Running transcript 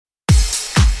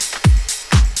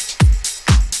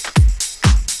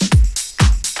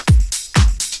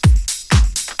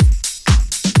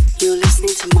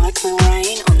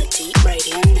Rain on the Deep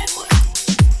Radio Network.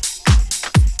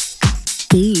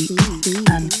 Deep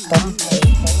and Bumpy.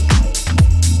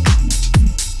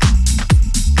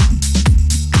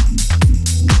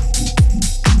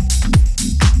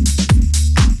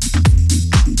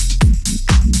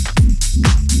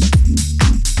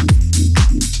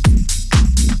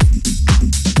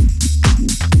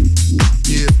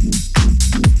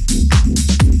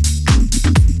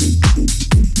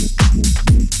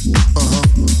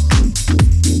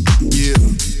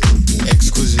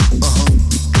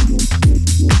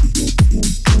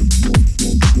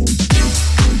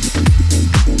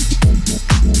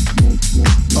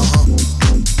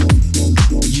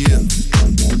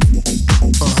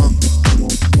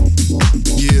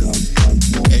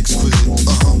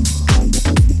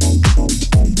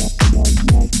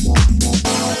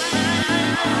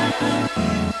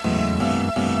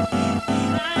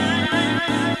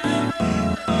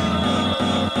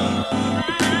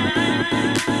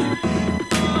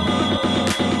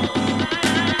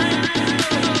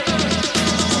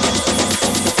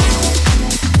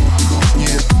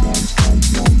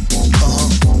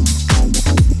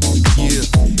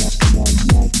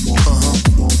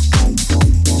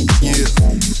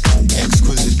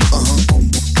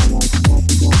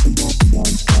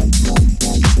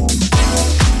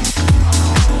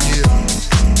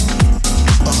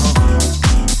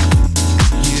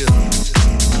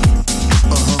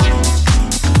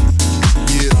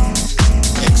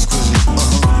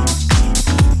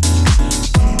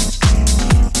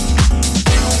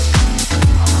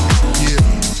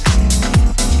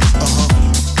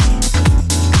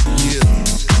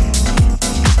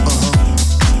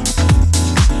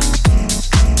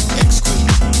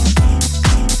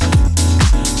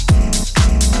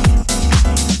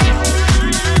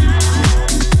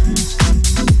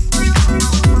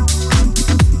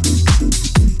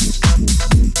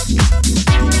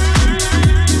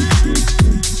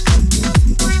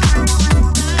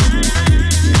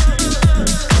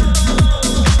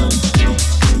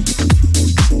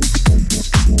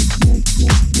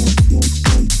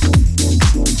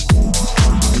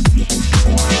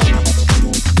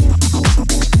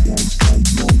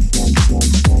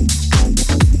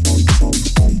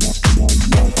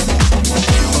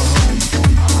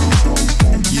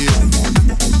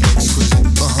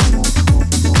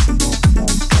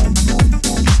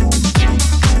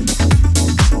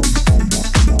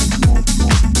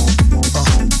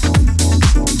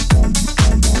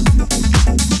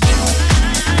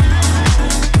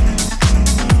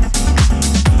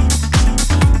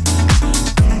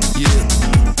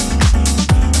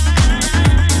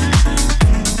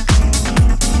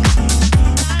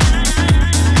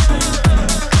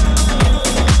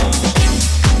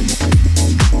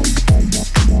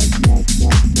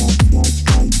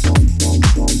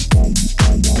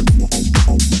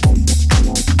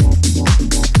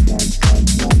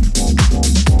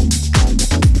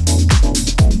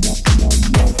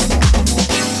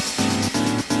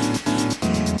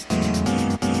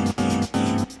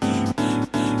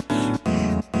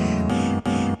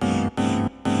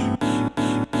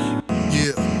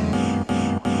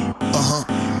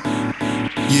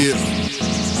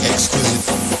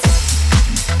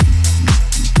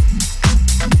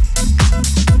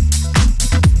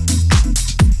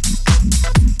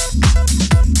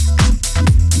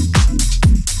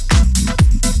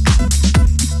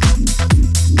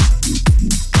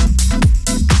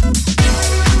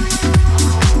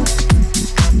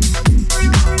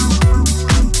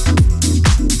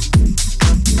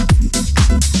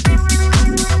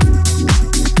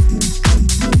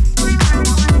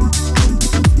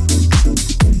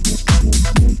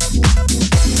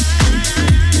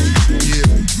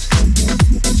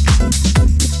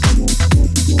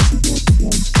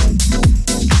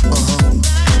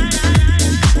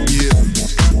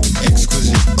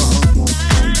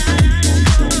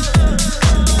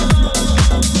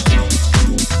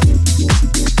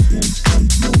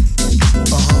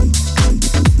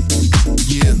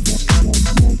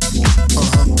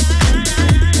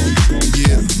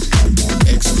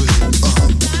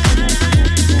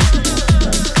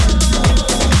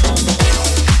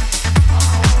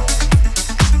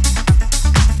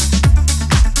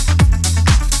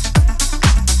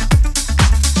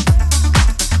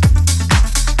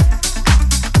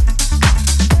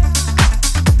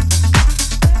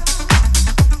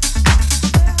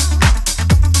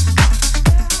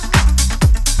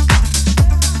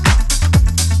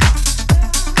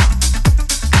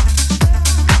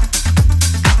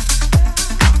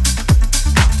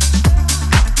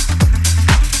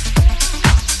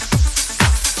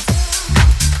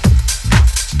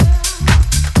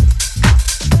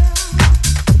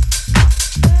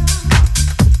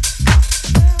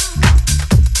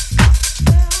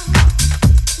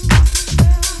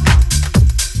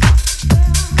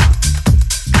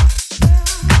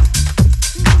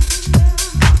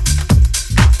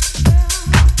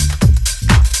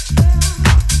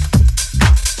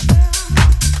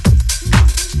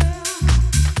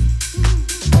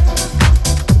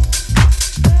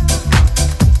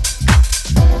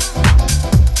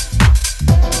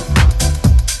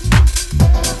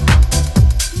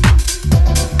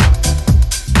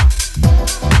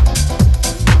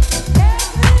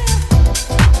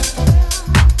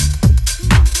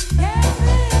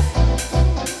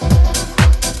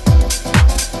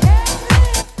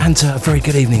 a very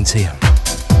good evening to you.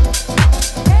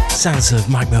 Sounds of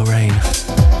Mike Milrain,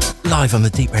 live on the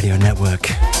Deep Radio Network.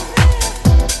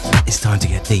 It's time to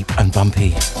get deep and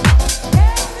bumpy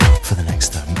for the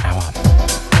next hour.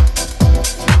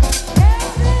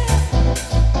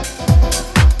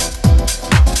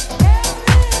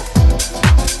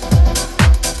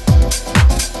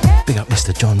 Big up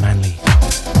Mr. John Manley,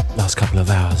 last couple of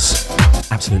hours,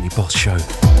 absolutely boss show.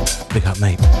 Big up,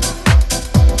 mate.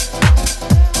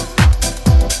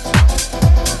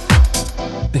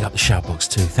 Big up the shoutbox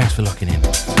too. Thanks for locking in.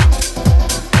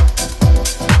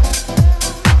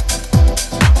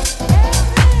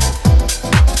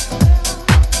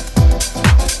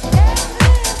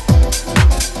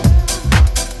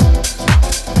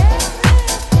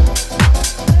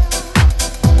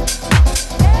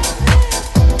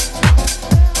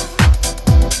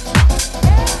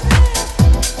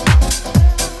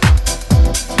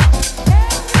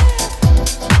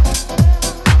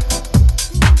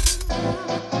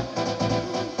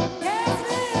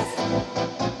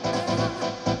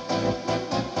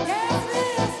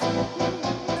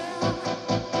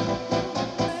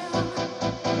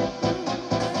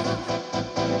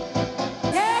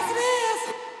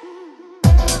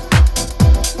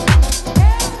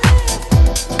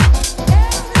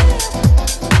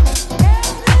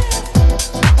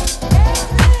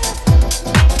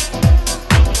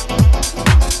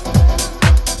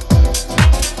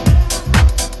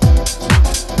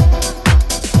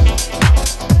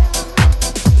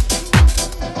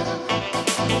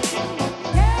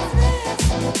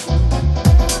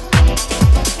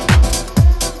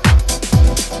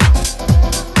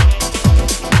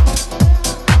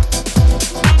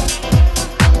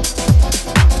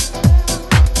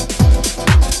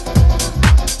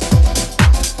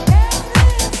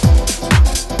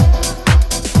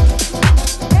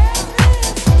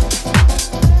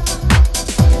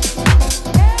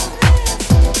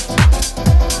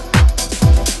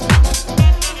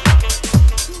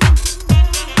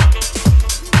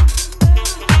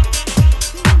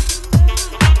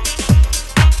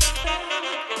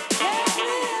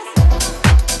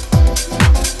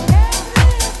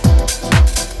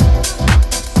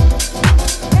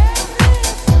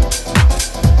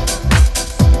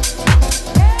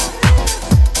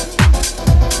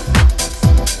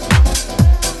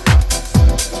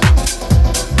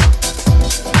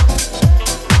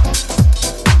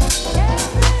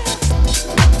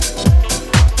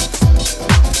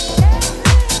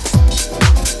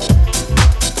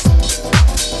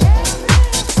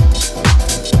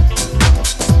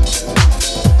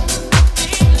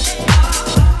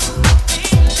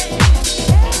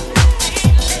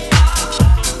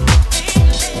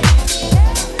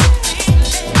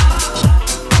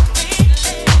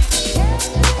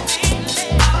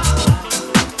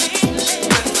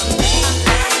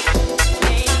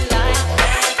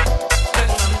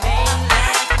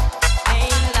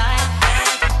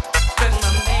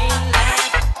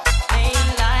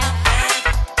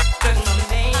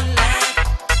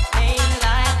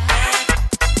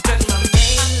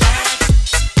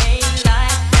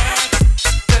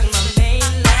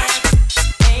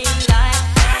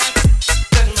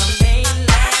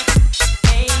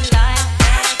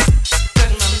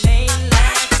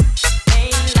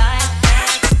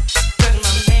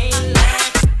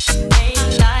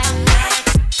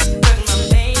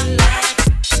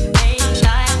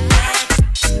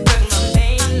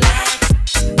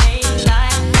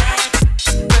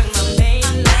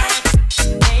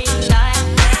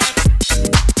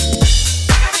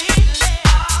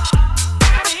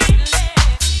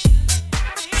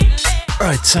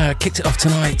 Kicked it off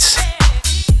tonight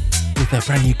with a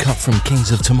brand new cut from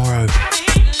Kings of Tomorrow.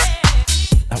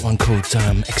 That one called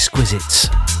Exquisite.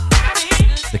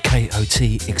 The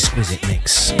KOT Exquisite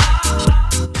mix.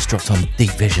 Just dropped on Deep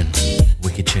Vision.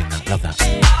 Wicked tune that, love that.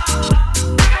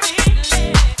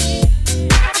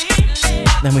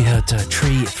 Then we heard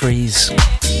Tree Threes. A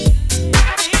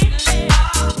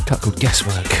cut called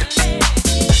Guesswork.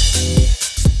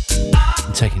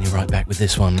 I'm taking you right back with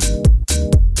this one.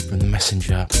 From the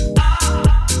Messenger.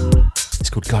 It's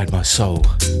called Guide My Soul,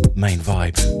 main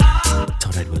vibe.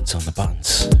 Todd Edwards on the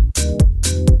buttons.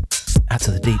 Out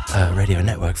to the Deep Radio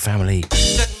Network family,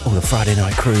 all the Friday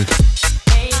night crew. Main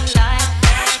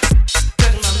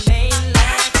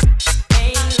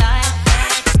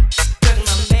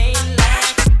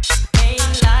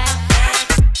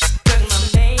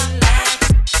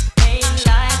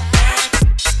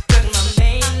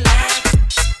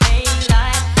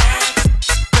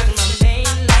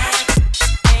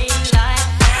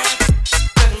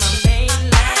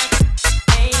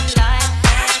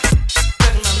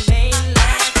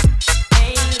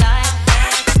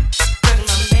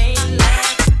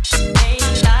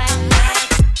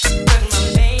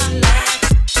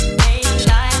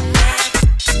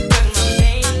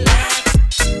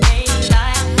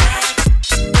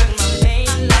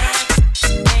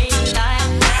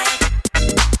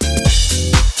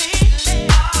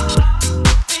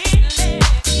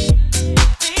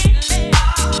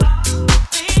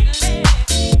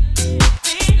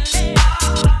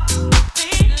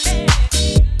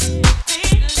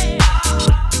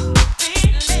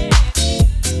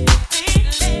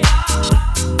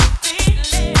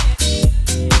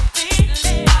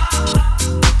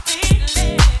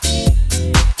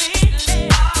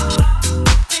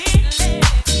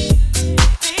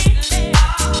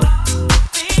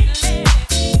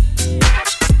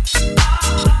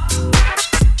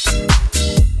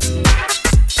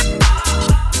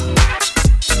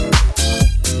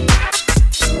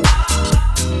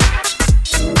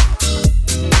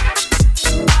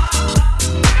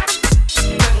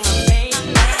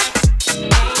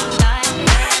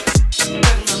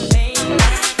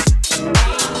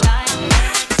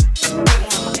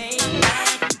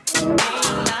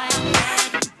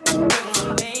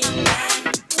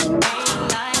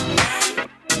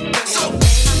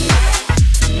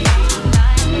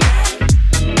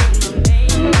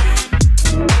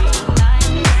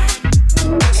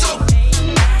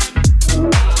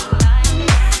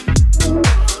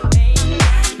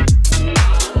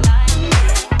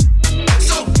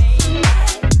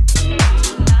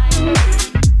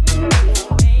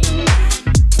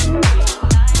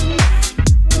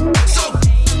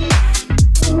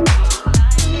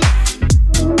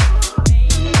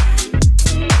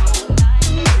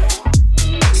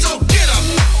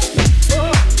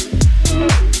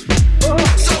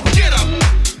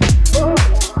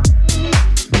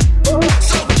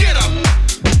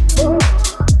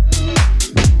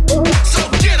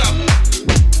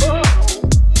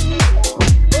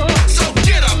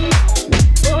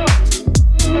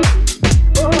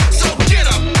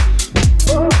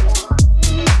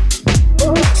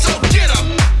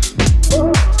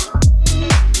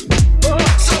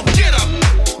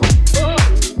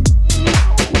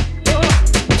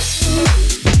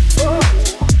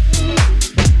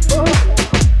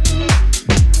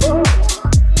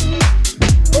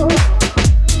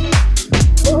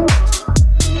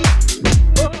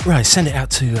send it out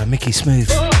to Mickey Smooth.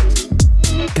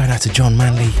 Going out to John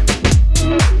Manley.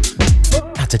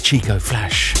 Out to Chico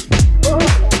Flash.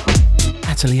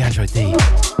 Out to Leandro D.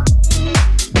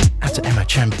 Out to Emma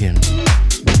Champion.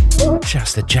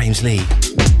 Shouts to James Lee.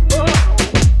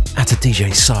 Out to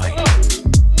DJ Sai.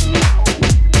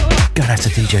 Going out to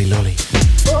DJ Lolly.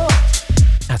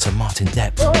 Out to Martin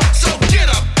Depp. So get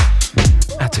up.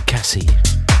 Out to Cassie.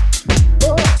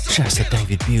 Shouts to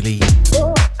David Bewley.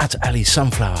 Out to Ali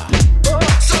Sunflower.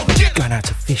 So get up. Going out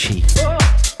to Fishy.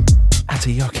 Out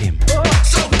to Joachim.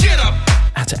 So get up.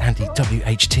 Out to Andy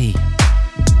WHT.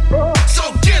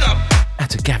 So get up. Out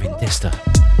to Gavin Dister.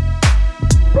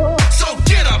 So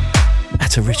get up.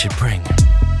 Out to Richard Pring.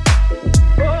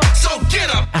 So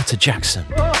get up. Out to Jackson.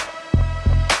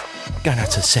 Going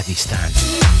out to Sebi Stan.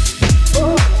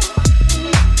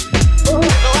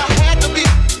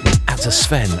 Out to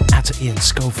Sven. Out to Ian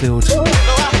Schofield.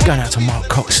 Going out to Mark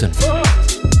Coxon.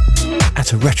 Out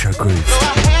to Retro Groove.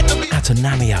 Out to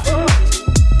Namia.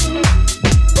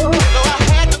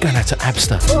 Going out to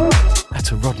Abster. Out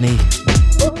to Rodney.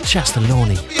 Shouts to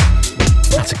Lorne.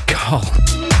 Out to Carl.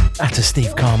 Out to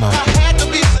Steve Karma.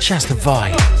 Shouts to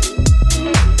Vi.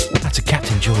 Out to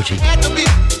Captain Georgie.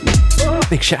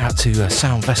 Big shout out to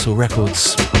Sound Vessel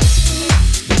Records.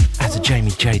 Out to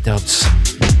Jamie J Dubs.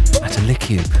 Out to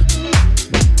Lickube.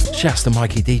 Shouts to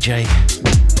Mikey DJ.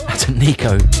 Out to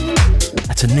Nico.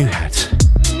 Out to Nuhat.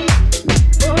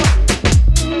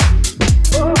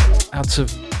 Out to,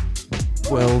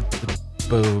 well,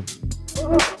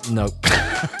 no,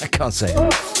 I can't say it.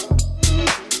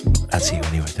 That's you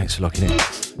anyway, thanks for locking in.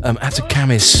 Out to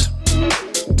Camis.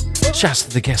 Shouts to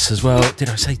the guests as well. Did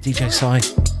I say DJ Sai?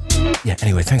 Yeah,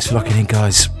 anyway, thanks for locking in,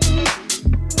 guys.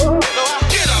 Hope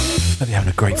you're having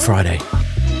a great Friday.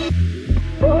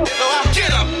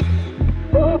 Get up.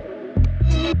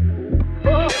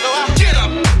 Get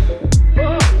up.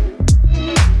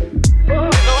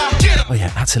 Oh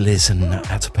yeah, out to Liz and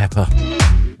out to Pepper.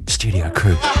 Studio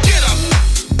crew. Get up.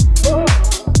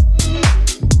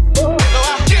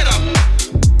 Get up.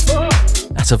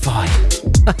 Out to Vi.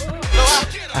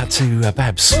 Out to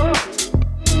Babs.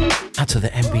 Out to the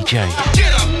MBJ.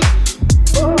 Get up.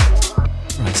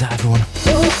 Right, is that everyone?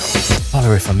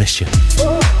 Holler if I missed you.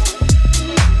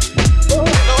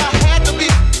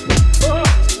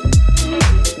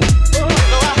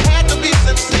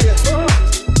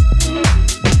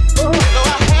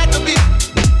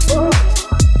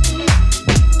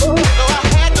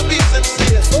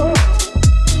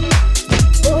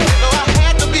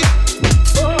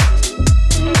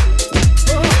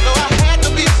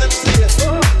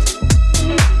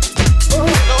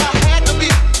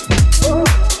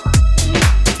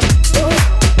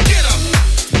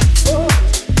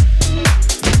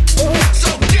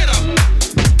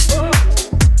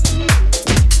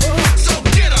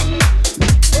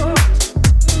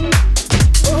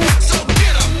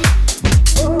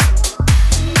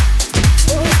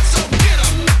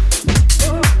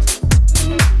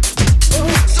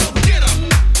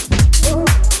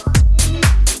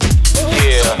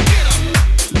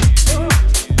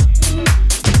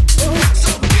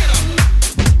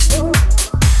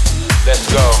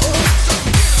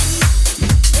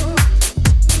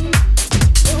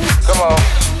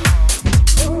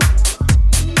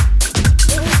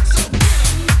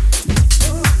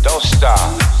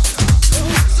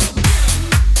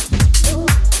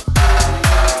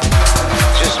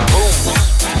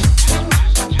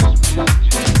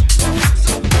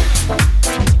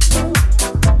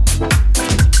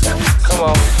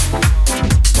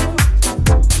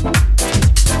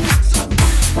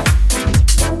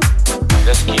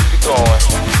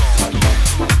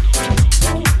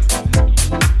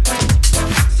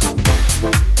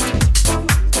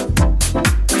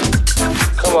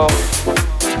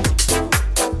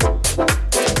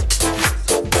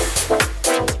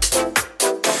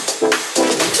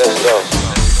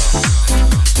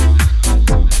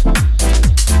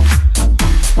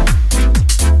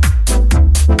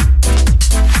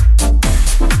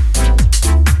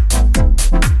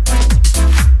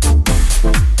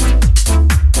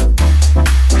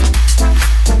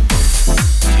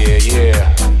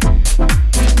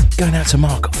 To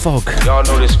Mark Fogg. Y'all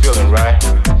know this feeling, right?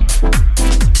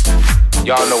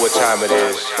 Y'all know what time it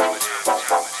is.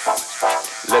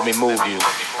 Let me move you.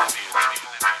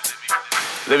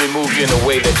 Let me move you in a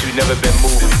way that you've never been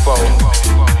moved before.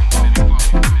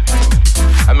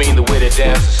 I mean the way the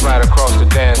dancers slide across the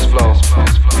dance floor.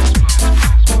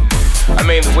 I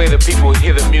mean the way the people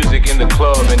hear the music in the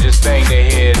club and just bang their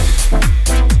heads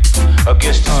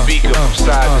against the speaker from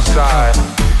side to side.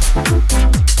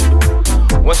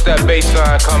 Once that bass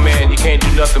line come in, you can't do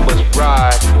nothing but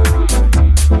ride.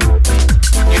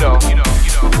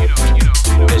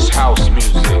 It's house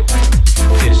music.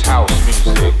 It's house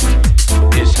music.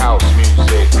 It's house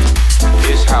music.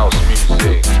 It's house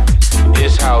music.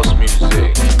 It's house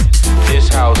music. It's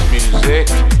house music.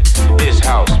 It's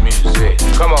house music.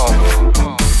 Come on.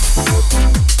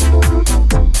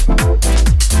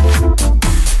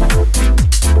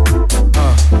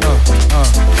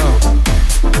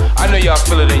 I know y'all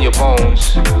feel it in your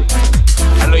bones.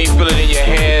 I know you feel it in your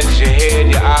hands, your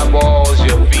head, your eyeballs,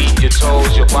 your feet, your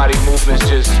toes, your body movements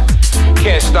just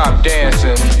can't stop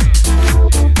dancing.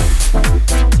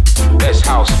 That's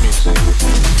house music.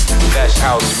 That's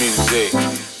house music.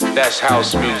 That's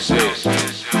house music.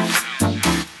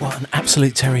 What an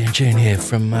absolute Terry and June here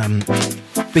from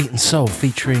Beat and Soul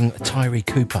featuring Tyree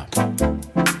Cooper.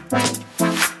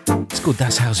 It's called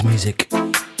That's House Music.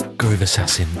 Groove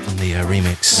Assassin on the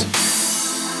remix.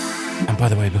 And by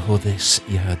the way, before this,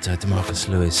 you heard DeMarcus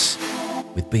Lewis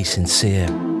with Be Sincere,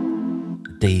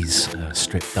 D's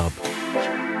strip dub.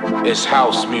 It's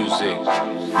house music.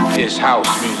 It's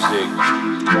house music.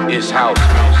 It's house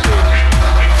music.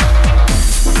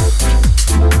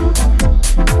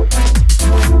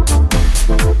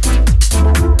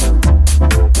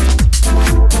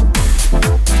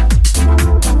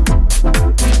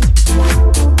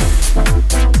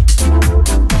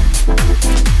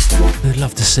 We'd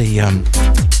love to see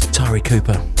Tyree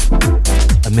Cooper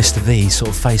and Mr. V sort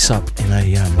of face up in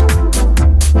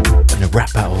a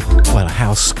rap battle, well, a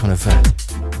house kind of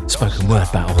spoken word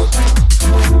battle.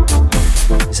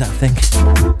 Is that a thing?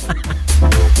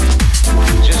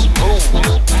 Just move.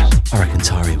 I reckon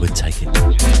Tyree would take it.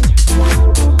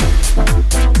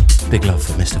 Big love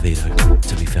for Mr. V though,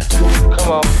 to be fair.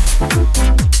 Come on.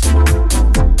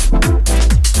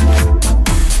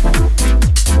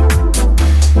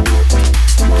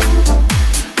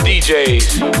 DJs,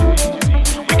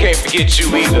 we can't forget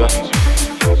you either.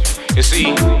 You see,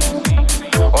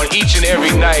 on each and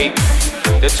every night,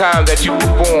 the time that you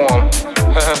perform,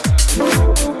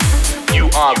 you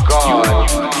are God.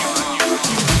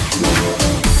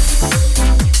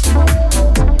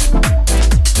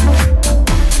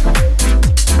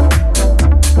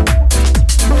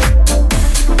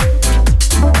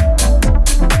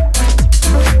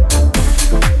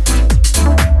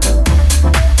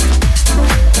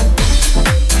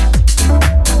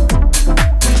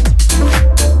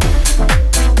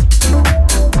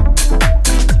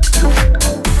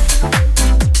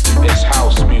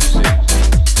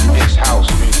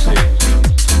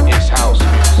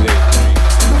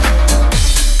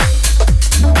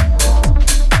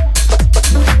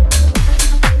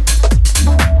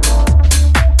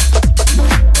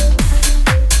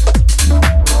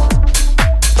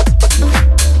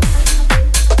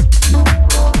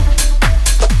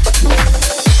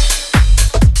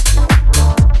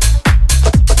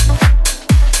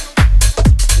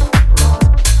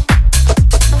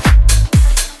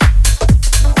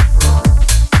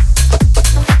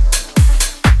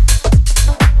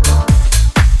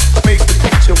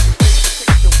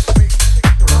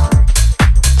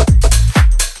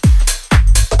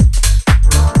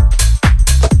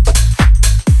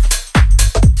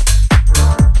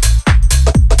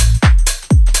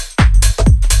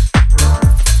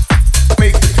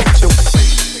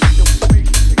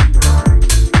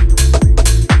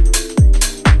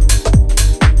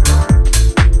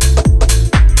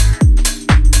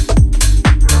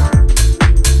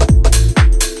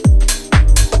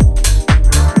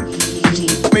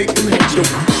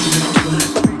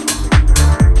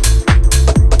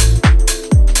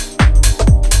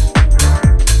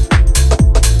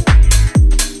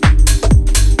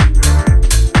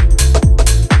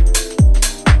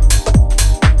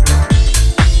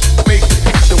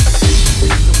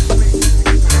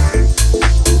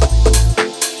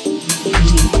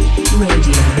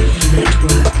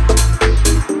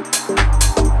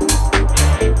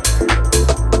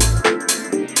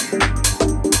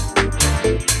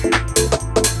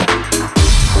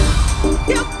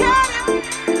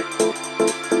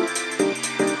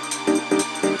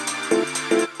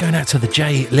 To the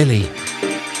J Lily.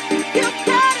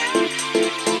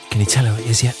 Can you tell who it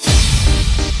is yet?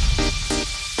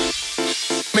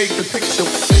 Make the picture.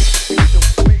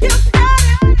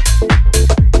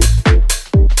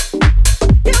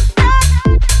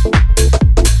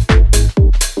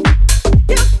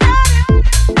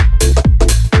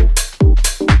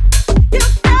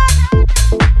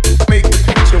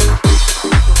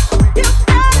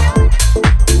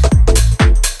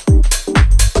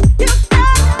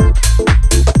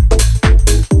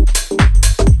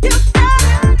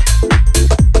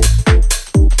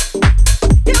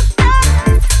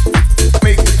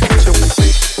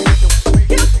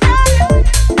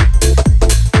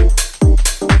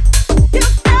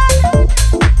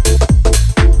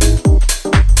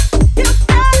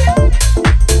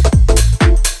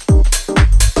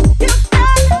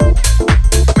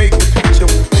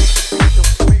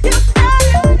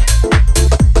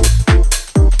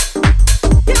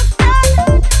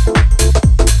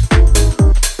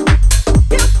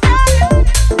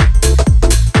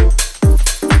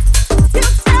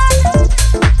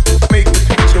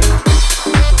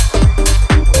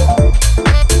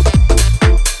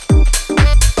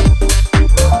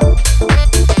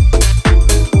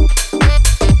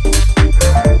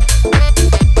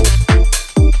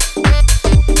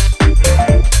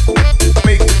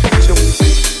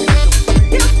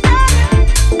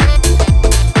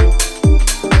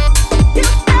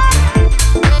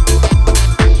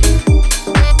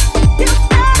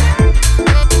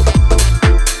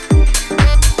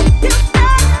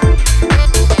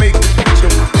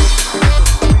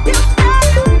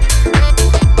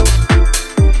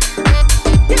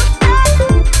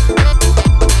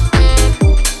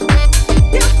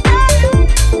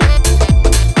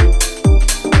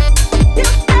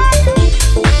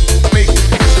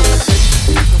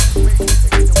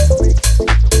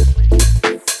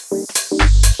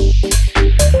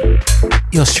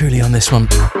 Yours truly on this one.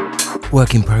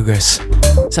 Work in progress.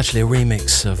 It's actually a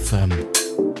remix of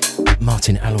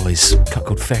Martin Alloy's cut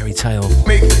called Fairy Tale.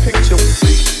 Make the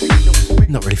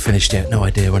picture. Not really finished yet, no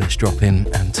idea when it's dropping,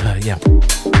 and yeah.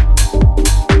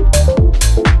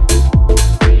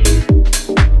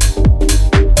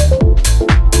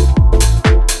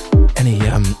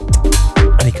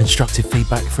 Any constructive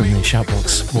feedback from the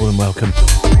shoutbox, more than welcome.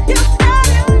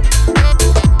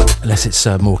 Unless it's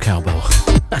more cowbell.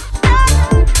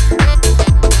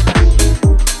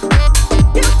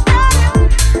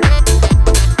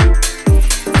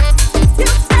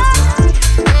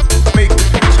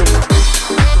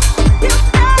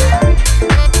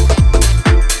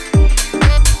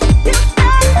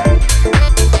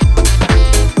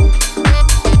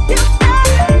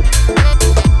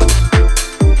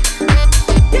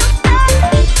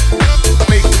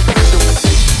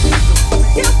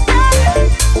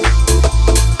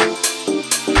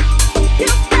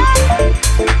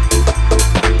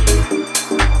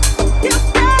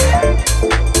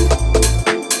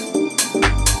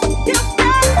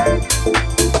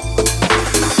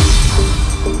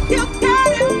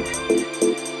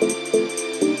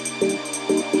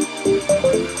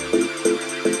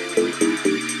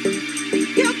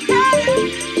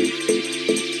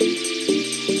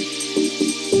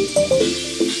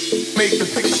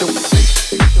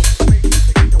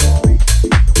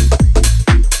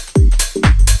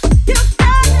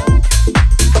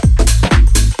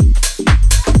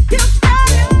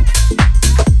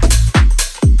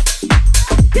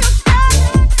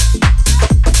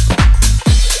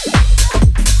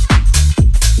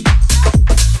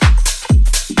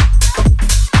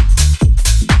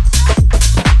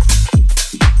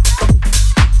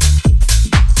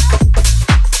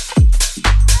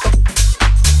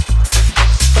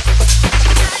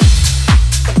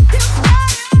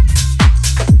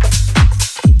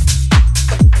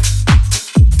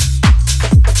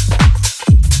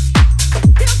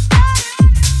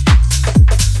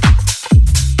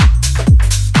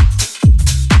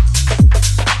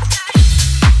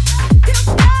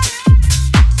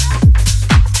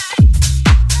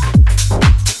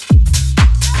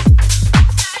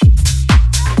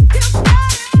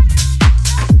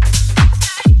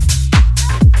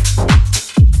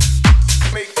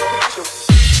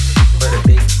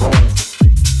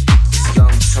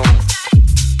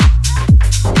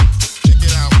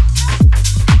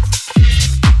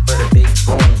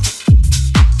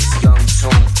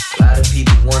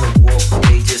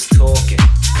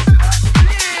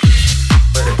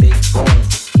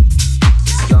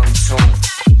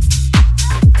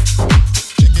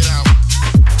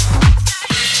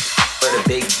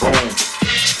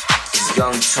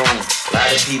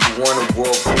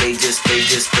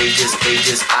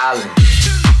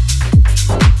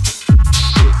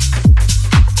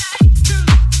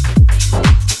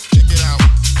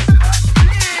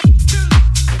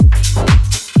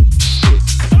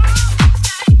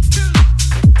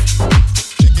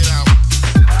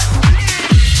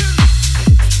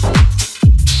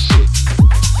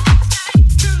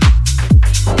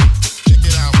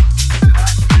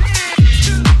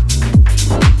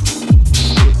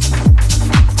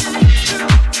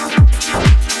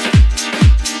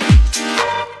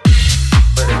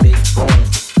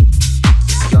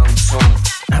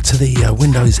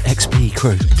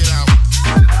 Crew.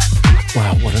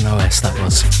 Wow, what an OS that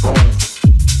was.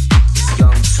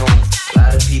 A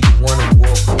lot of people wanna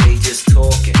walk, but they just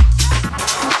talking.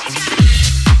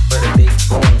 But a big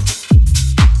boom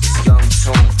is young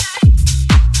tone.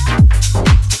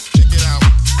 Check it out.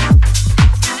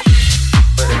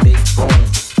 But a big boom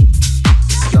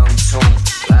is young tone.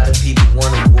 A lot of people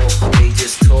wanna walk, but they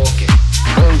just talking.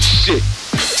 Oh shit.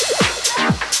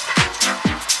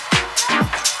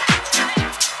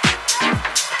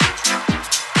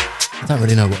 I don't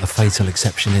really know what a fatal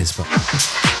exception is, but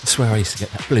I swear I used to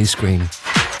get that blue screen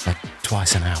like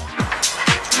twice an hour.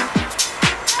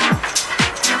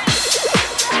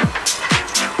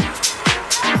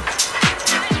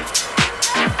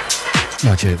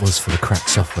 Mind you, it was for the cracked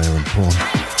software and porn.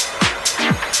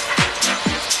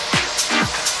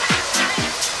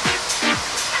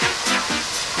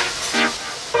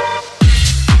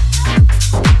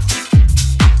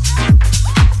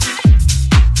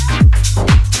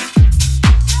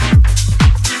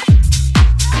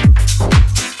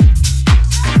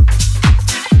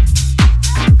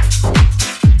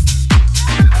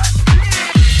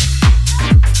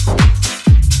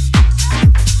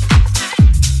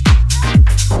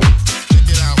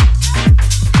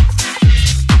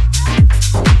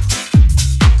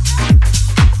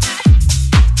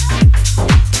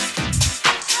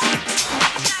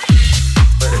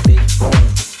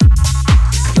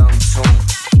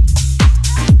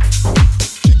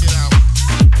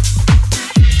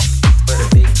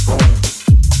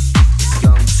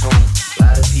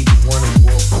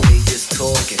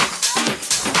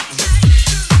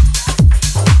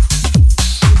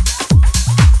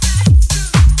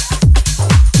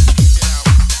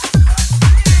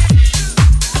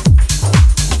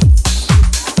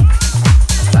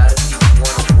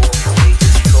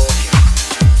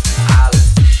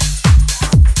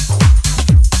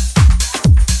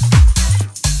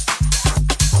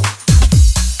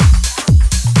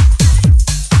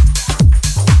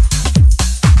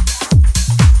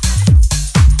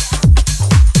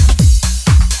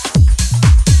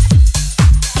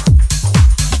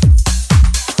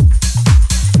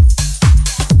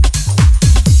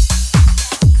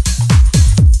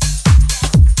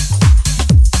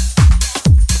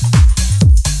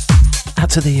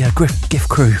 to the GIF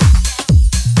crew.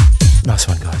 Nice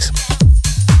one, guys.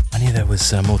 I knew there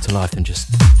was more to life than just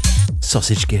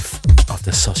sausage GIF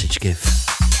after sausage GIF.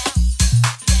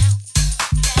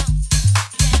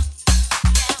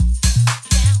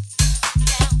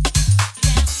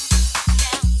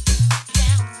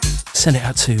 Send it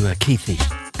out to Keithy.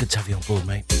 Good to have you on board,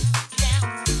 mate.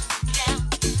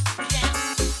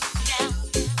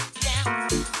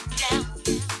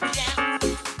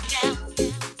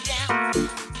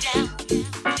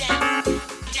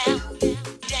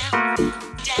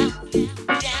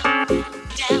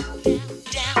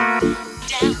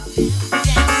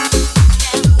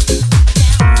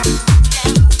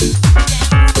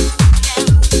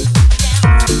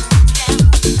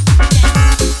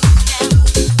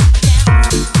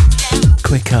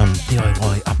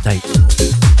 DIY update.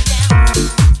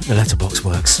 The letterbox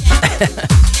works.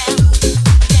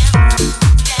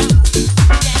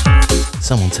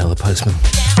 Someone tell the postman.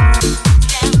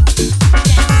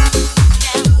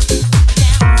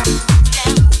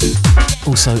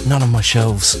 Also, none of my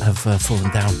shelves have fallen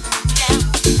down.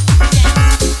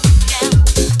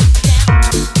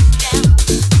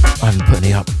 I haven't put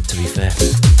any up, to be fair.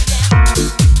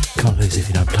 Can't lose if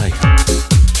you don't play.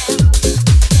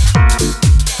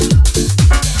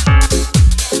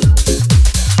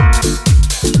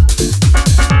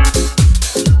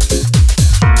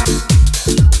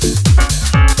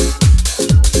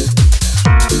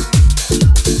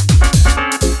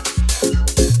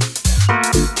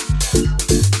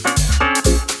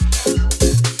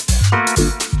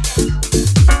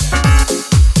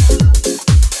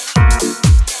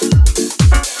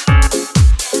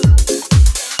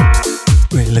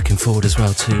 Forward as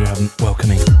well to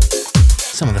welcoming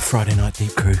some of the Friday Night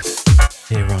Deep crew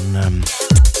here on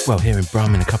here in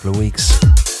Brum in a couple of weeks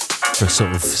for a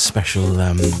sort of special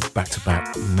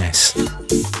back-to-back mess,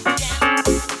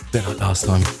 bit like last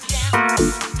time.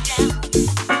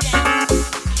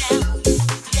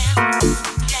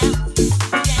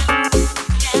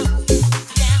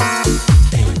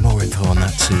 Anyway, more info on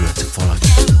that to follow.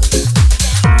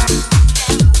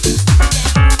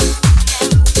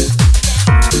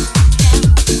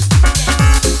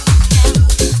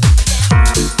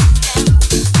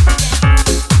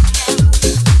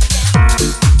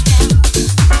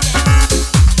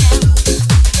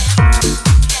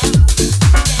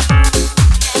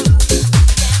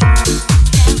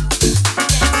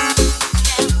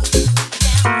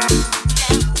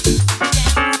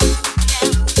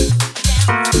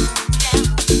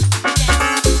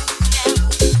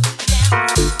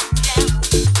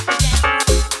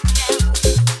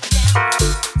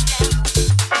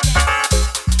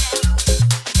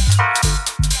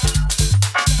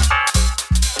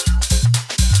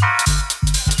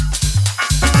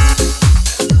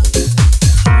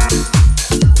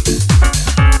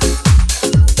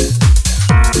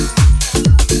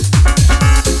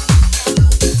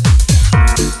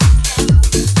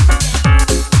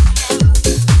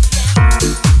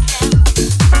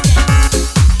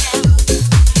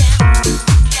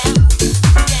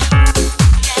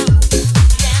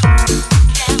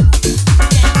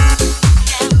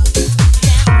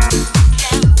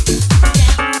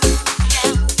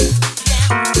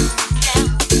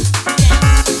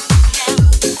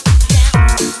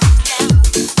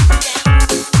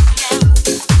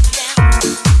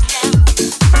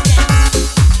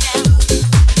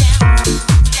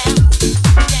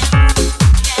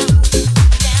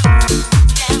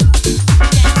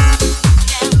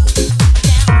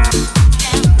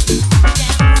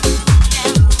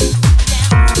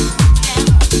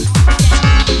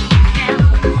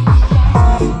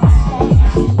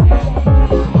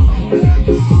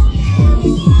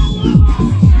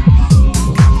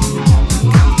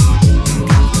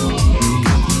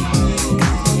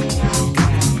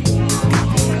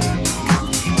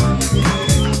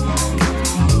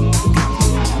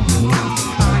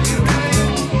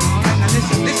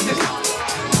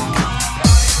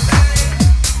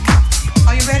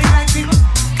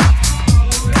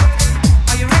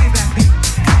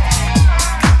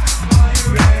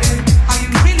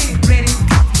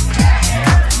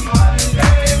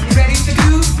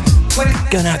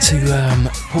 Going out to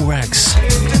Paul Rags.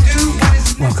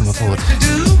 Welcome aboard.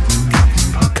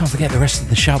 Can't forget the rest of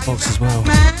the shout box as well.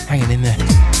 Hanging in there.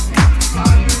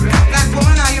 Black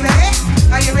woman, are you ready?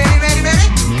 Are you ready, ready, ready?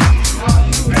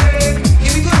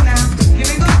 Give me good now. Give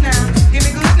me good now. Give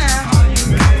me good now.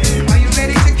 Are you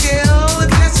ready to kill if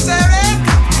necessary?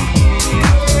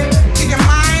 Keep your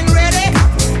mind ready.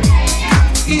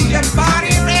 Keep your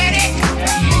body ready.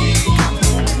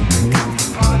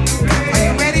 Are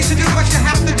you ready to do what you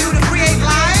have to do to create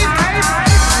life?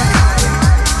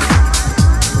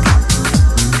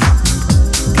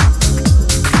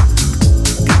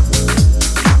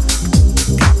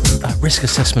 risk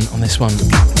assessment on this one.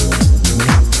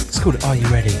 It's called Are You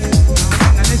Ready?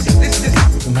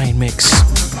 The main mix.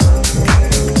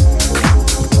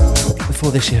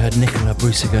 Before this you heard Nicola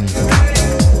Brusigan,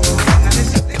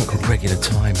 a cut called Regular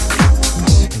Time.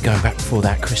 And going back before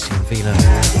that, Christian Vila,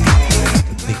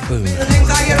 Big Boom.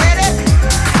 Are you ready?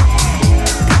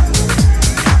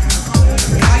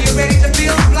 Are you ready to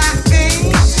build black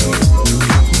things?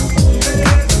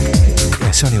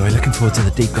 Yeah, so anyway, looking forward to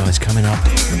the deep guys coming up.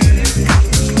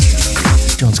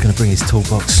 John's going to bring his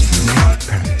toolbox.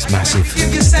 Apparently it's massive.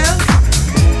 Give yourself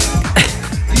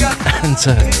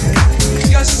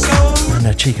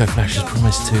and Chico Flash has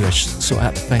promised to sort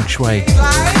out the feng shui.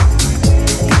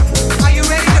 Are you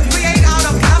ready to create out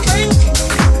of nothing?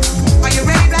 Are you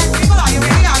ready, black people? Are you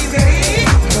ready? Are you ready?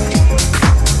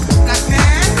 Black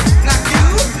man, black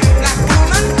you, black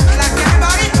woman, black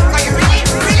everybody. Are you ready?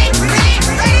 Ready?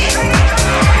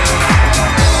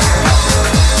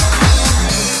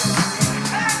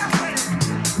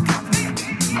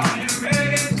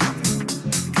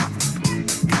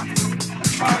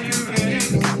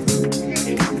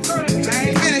 I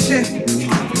ain't finished yet.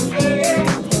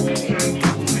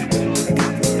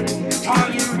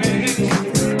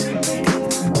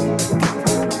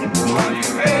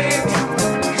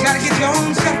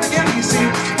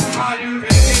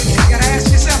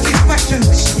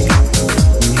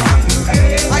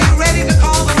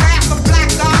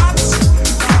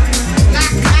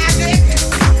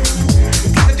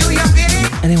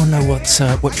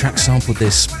 What track sampled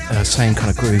this same kind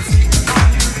of groove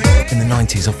in the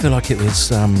 90s? I feel like it was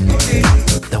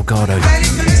Delgado,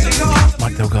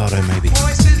 Mike Delgado maybe.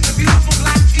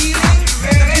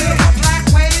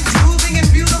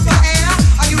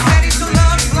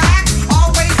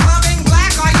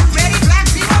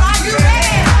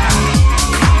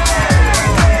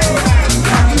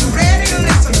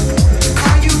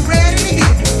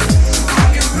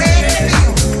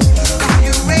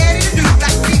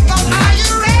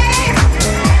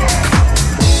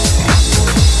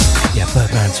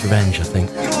 Revenge, I think.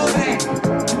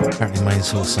 Apparently Main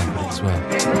Source sampled it as well.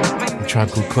 A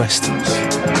Tribe Called Quest. I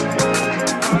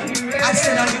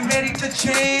said, are you ready to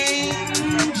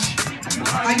change?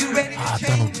 Are you ready to change?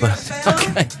 Donald Bird.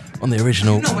 Okay, on the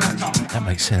original. That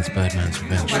makes sense, Birdman's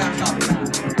Revenge.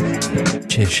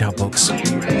 Cheers, Shoutbox.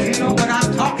 You know what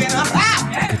I'm talking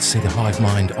about? Good to see the hive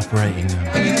mind operating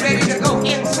Are you ready to go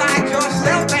inside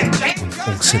yourself and change on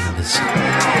all cylinders.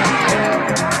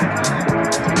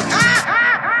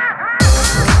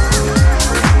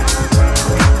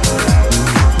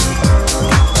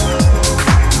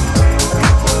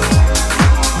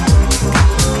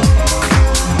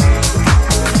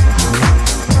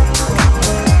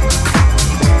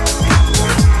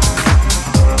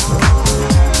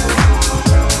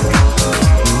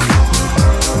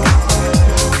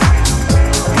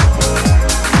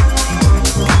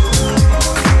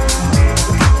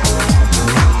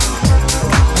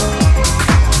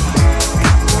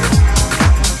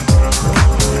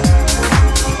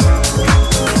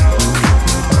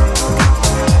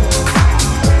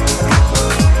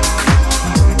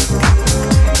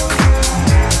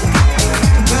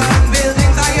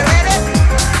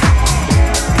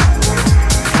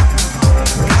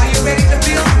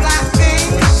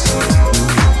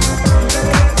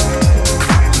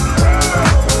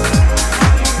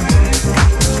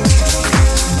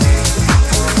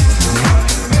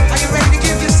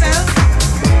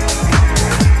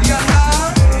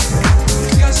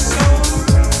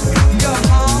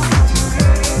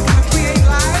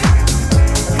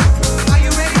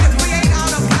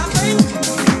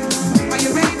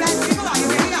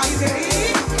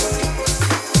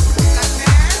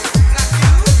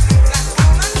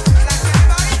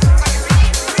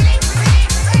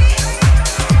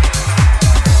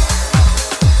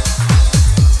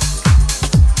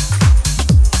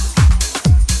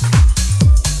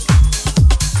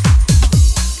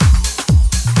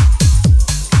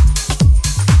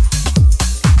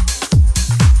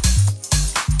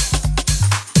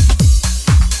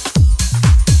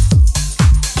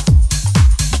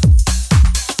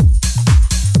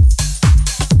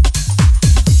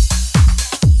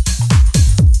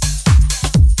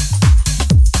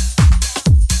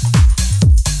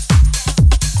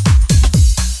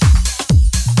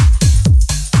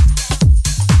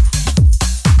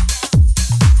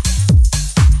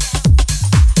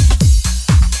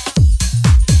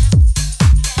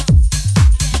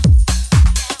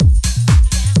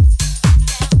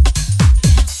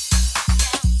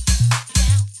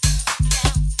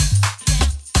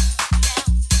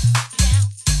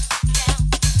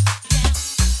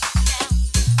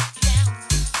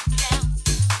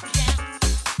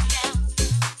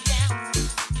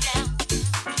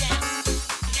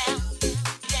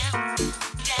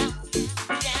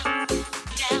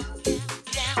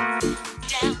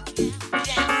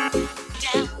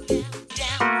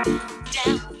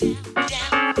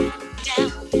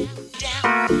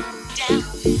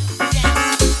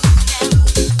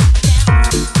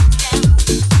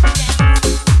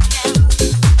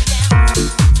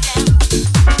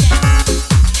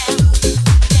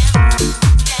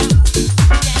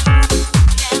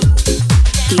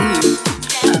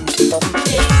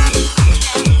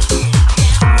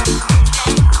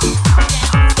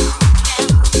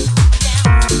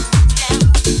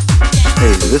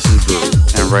 this is Brew,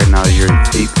 and right now you're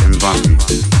deep and bumpy,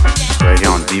 right here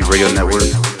on Deep Radio Network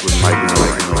with Mike Miller.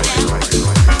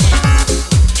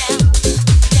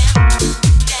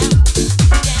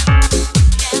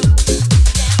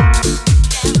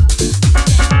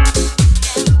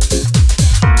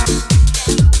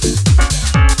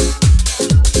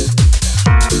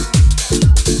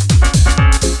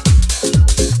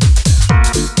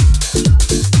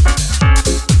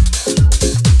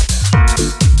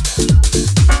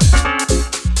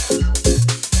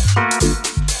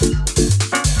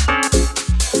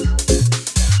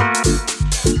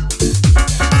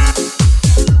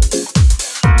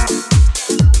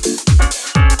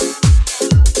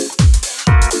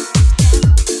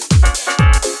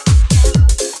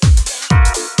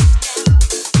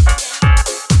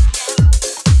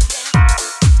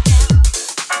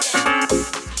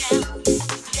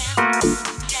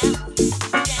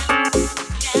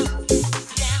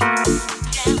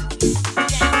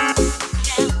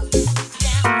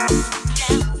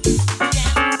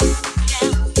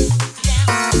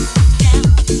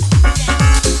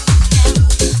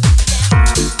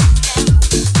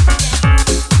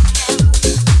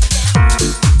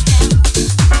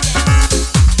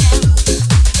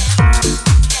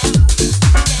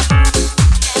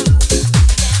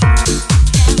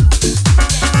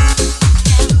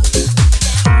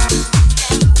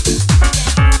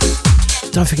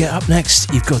 Don't forget, up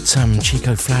next, you've got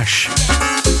Chico Flash,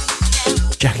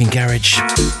 Jack in Garage,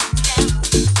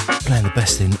 playing the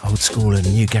best in old school and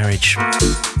new garage.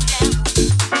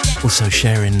 Also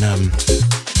sharing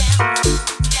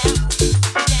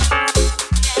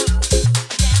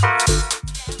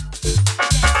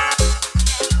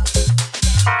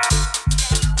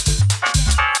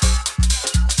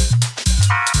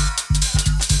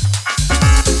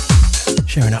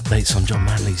sharing updates on John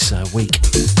Manley's week.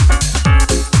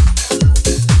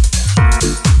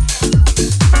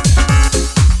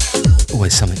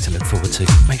 Always something to look forward to.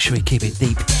 Make sure you keep it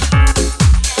deep.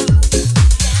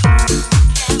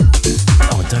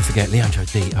 Oh, and don't forget Leandro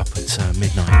D up at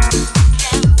midnight.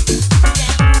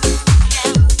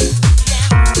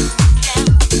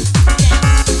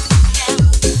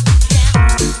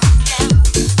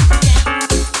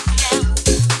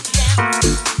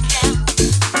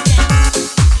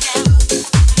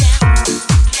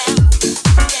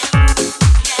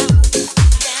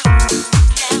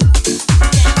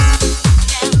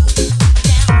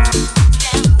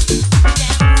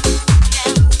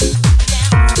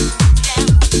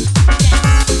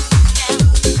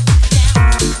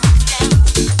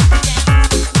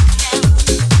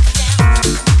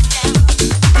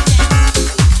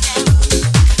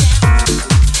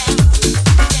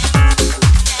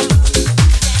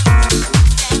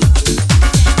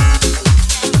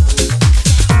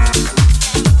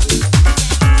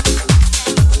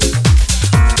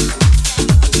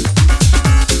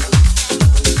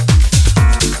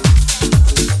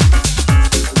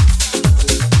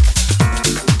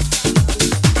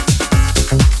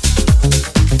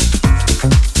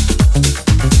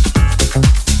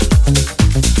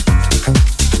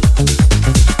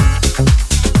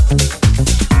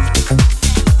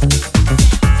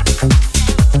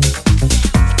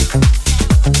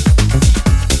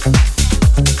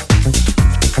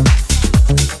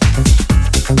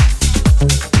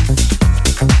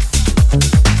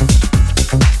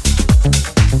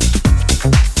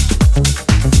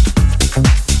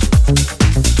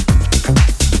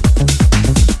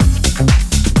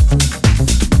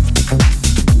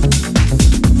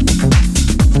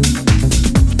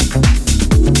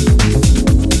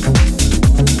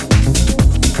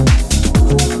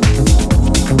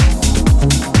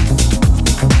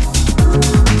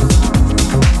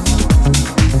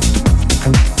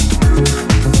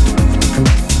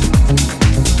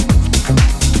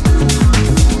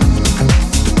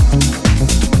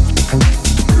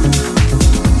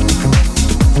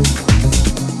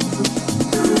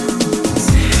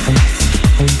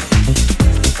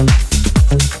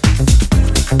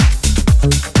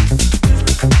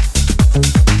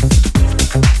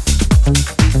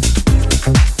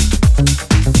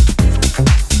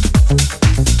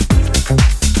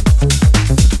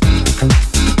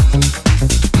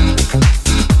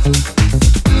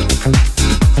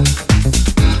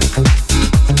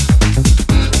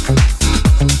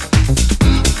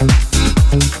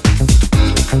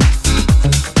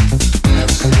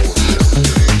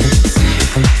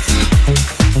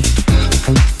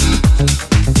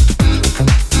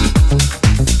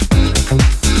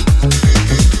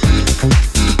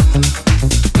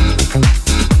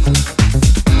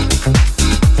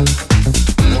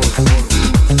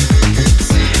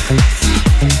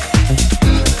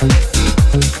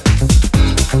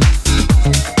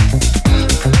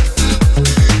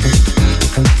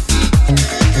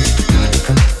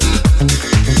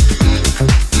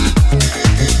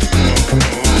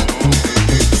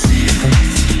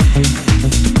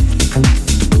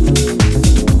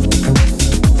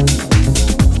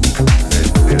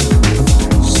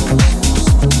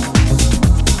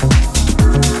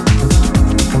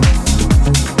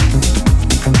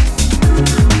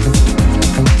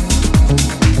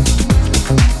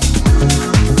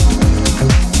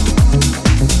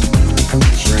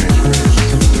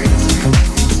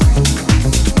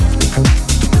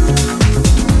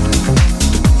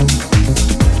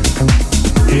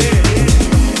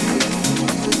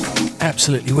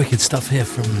 Absolutely wicked stuff here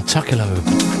from Tuckalo.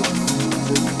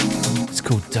 It's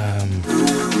called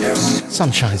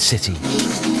Sunshine City.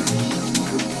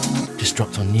 Just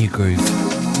dropped on New Groove.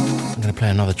 I'm going to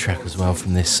play another track as well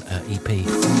from this EP,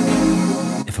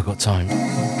 if I've got time.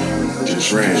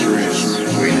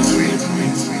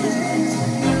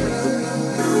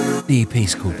 The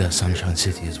EP's called Sunshine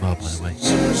City as well, by the way.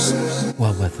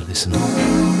 Well worth a listen.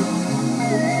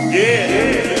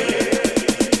 Yeah.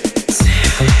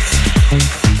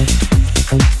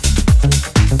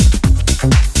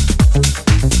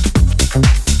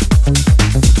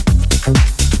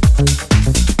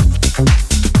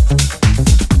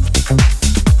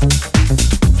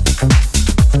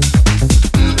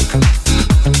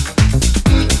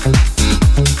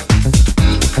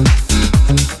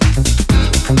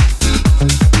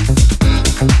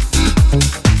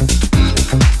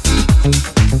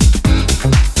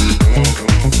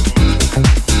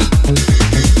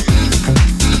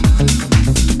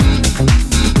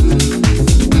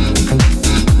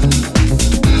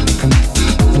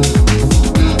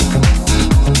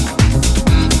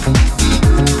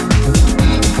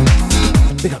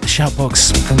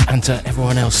 Shoutbox, and to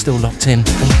everyone else still locked in.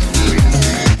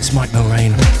 It's Mike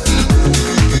Mulrain,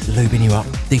 lubing you up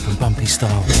deep and bumpy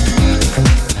style,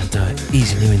 and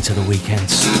easing you into the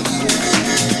weekends.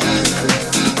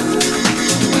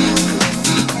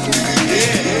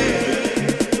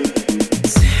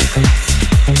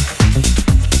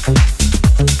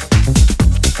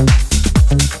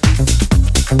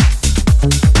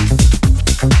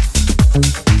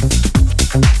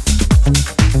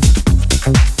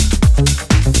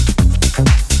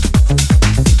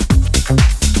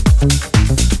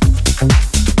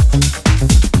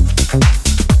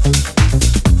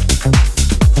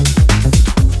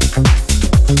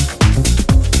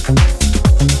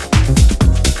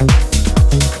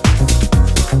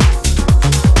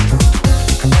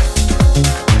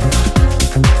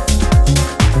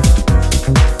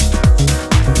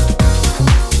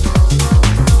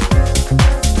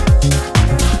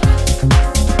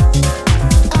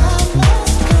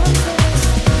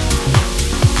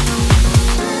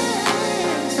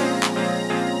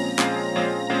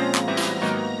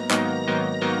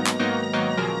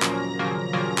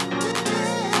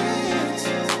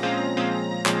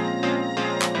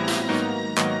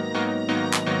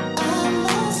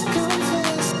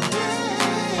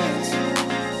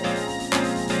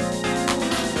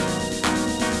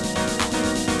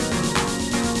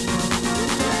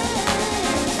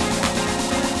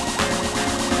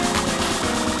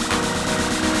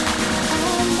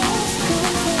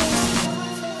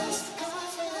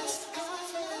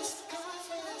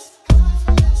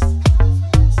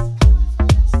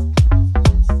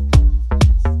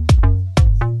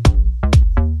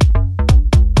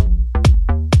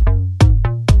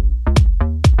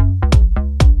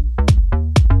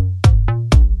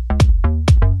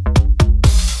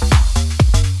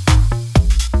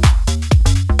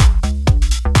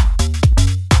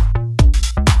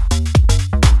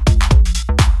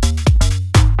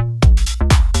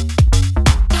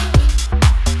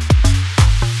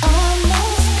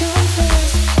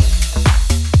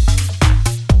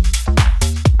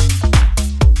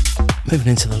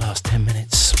 Moving into the last 10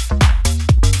 minutes.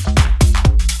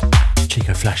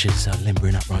 Chico Flash is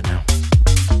limbering up right now.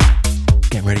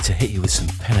 Getting ready to hit you with some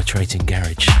penetrating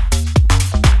garage.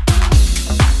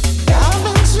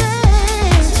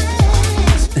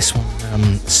 This one,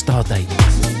 Stardate.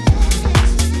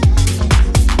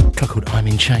 A track called I'm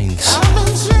in Chains.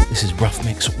 This is Rough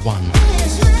Mix 1.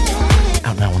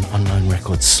 Out now on Unknown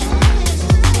Records.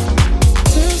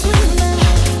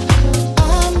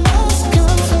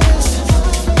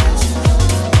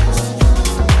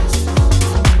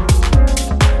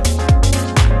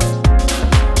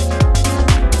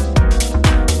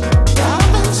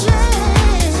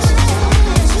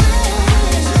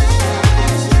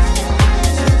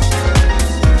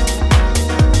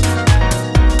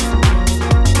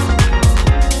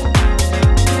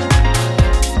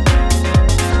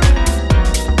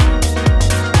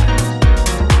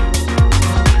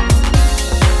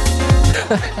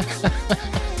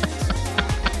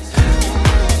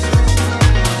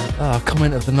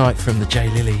 Comment of the night from the J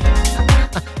Lily.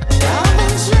 I'm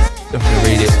going to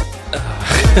read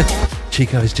it.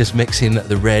 Chico is just mixing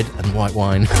the red and white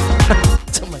wine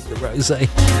to make the rosé.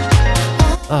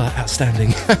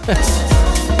 Outstanding.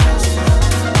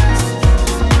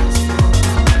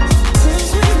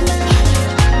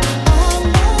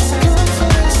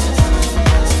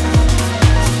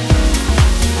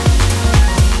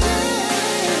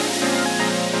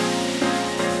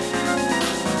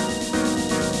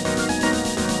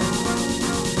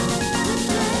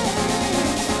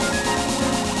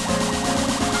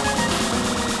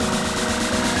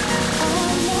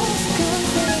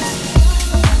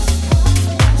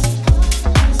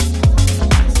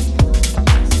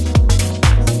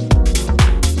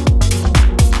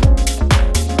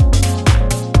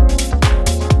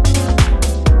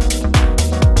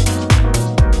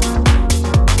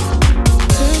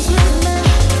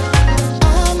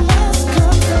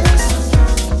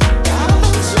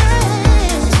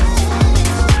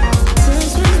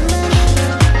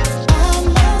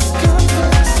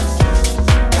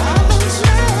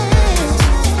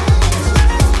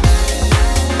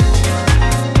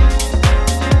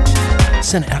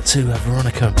 Send it out to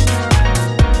Veronica.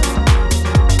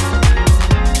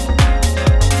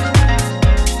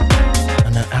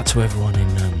 And out to everyone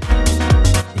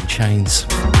in chains,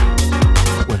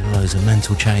 whether those are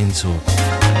mental chains or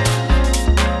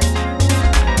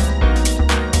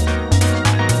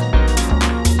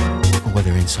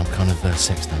whether in some kind of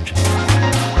sex dungeon.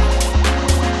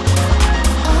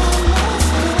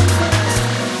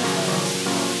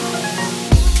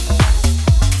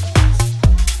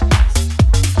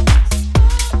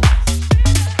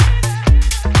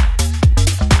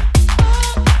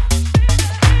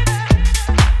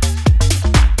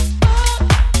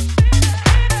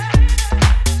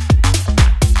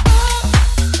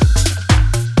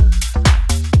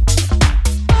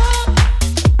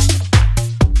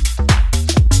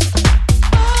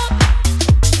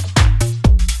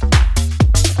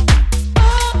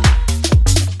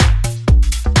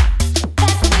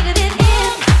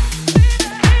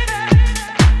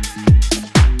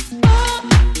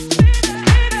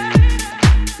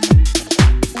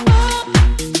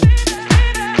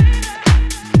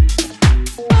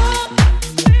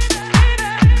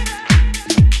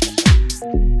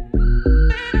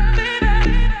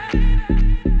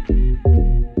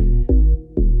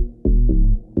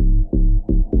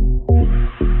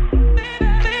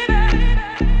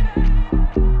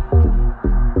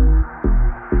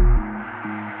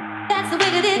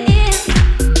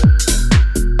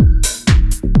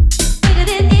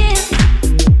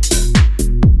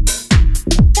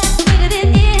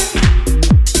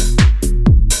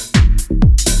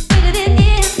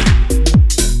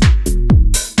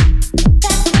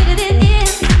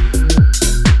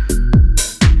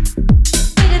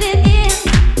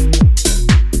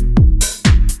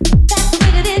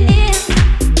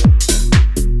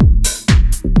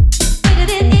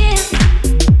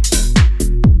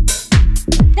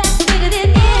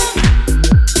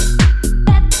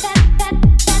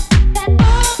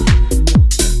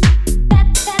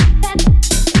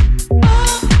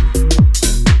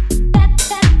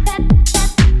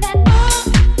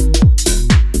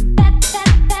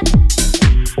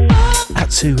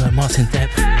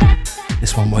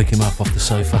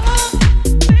 Sofa.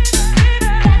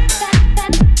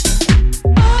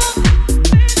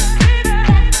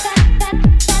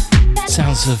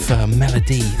 Sounds of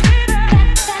melody.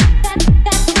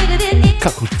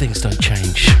 Couple of things don't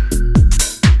change.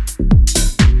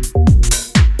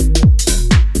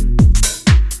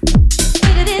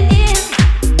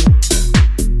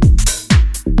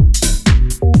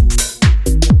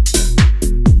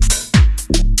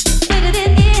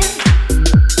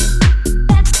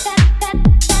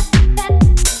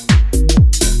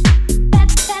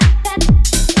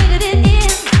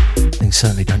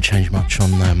 Certainly don't change much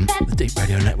on the Deep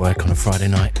Radio Network on a Friday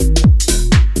night. Been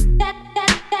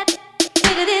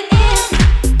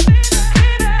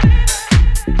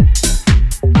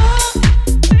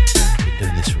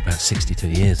doing this for about 62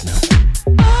 years now.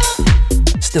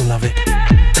 Still love it.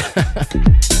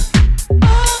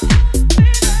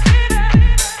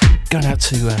 Going out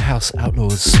to House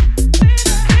Outlaws.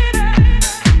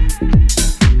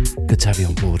 Good to have you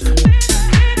on board.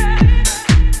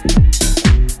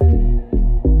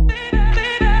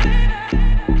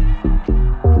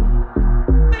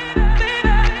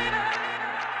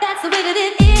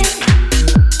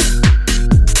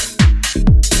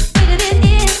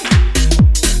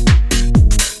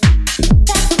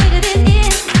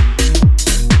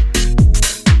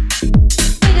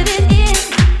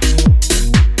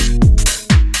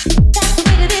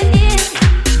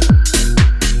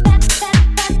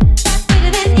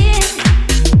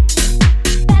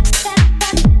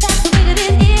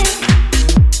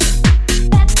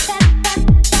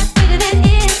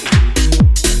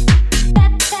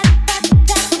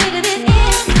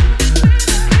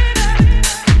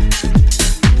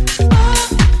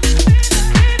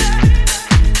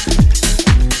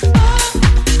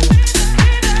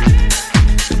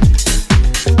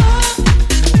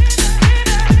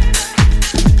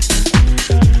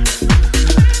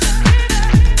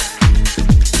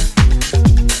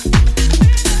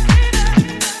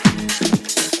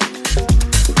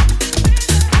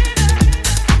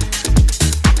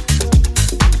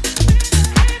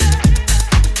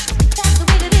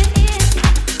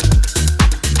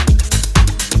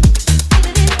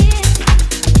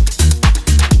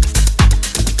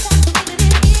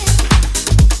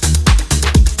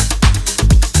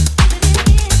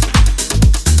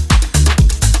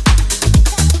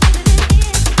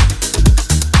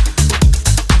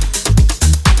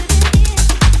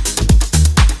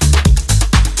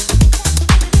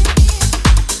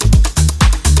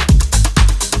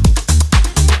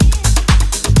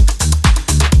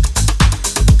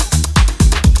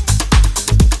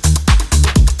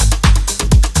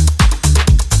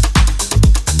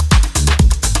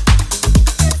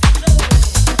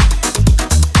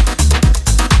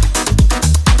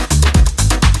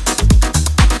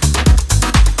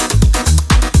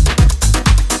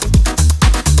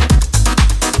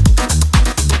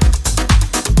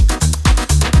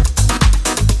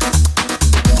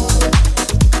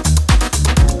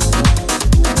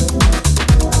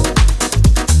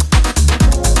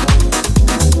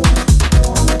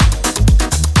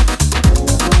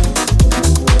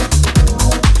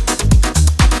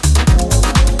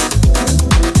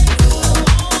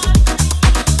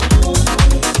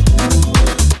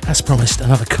 As promised,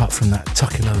 another cut from that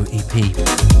Takilo EP.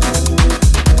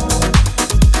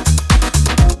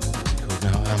 What's it called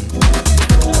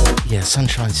now? Yeah,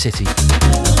 Sunshine City.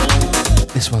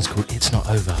 This one's called It's Not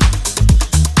Over.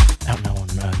 Out now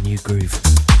on New Groove.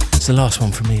 It's the last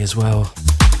one from me as well.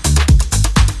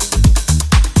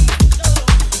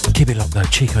 Keep it locked though,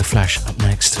 Chico Flash up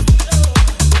next.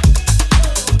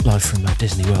 Live from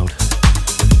Disney World.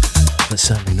 But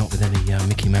certainly not with any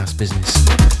Mickey Mouse business.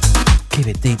 Keep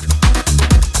it deep.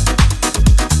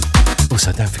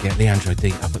 Also, don't forget Leandro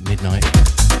D up at midnight.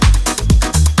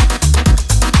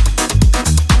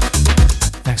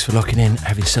 Thanks for locking in.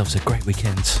 Have yourselves a great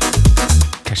weekend.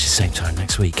 Catch you same time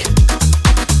next week.